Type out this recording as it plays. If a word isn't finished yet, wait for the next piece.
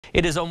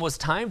It is almost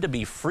time to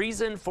be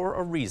freezing for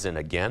a reason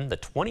again. The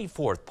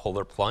 24th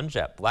Polar Plunge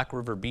at Black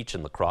River Beach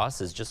in La Crosse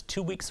is just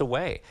 2 weeks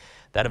away.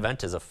 That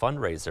event is a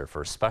fundraiser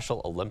for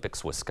Special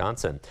Olympics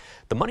Wisconsin.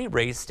 The money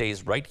raised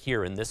stays right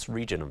here in this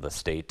region of the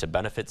state to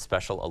benefit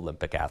Special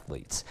Olympic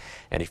athletes.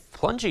 And if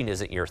plunging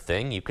isn't your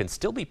thing, you can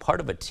still be part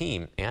of a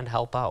team and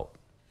help out.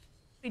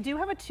 We do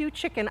have a 2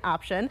 chicken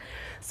option.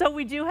 So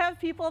we do have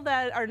people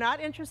that are not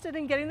interested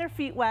in getting their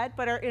feet wet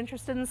but are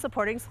interested in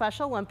supporting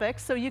Special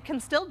Olympics. So you can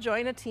still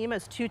join a team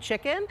as 2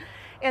 chicken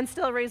and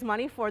still raise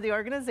money for the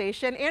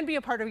organization and be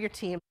a part of your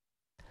team.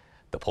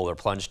 The Polar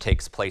Plunge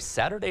takes place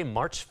Saturday,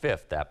 March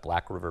 5th at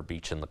Black River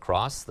Beach in La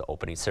Crosse. The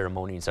opening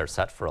ceremonies are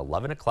set for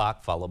 11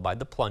 o'clock, followed by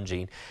the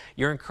plunging.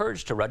 You're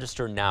encouraged to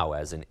register now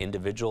as an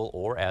individual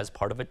or as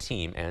part of a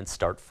team and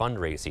start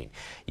fundraising.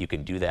 You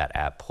can do that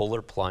at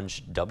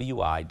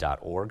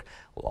polarplungewi.org.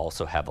 We'll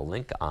also have a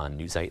link on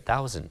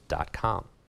news8000.com.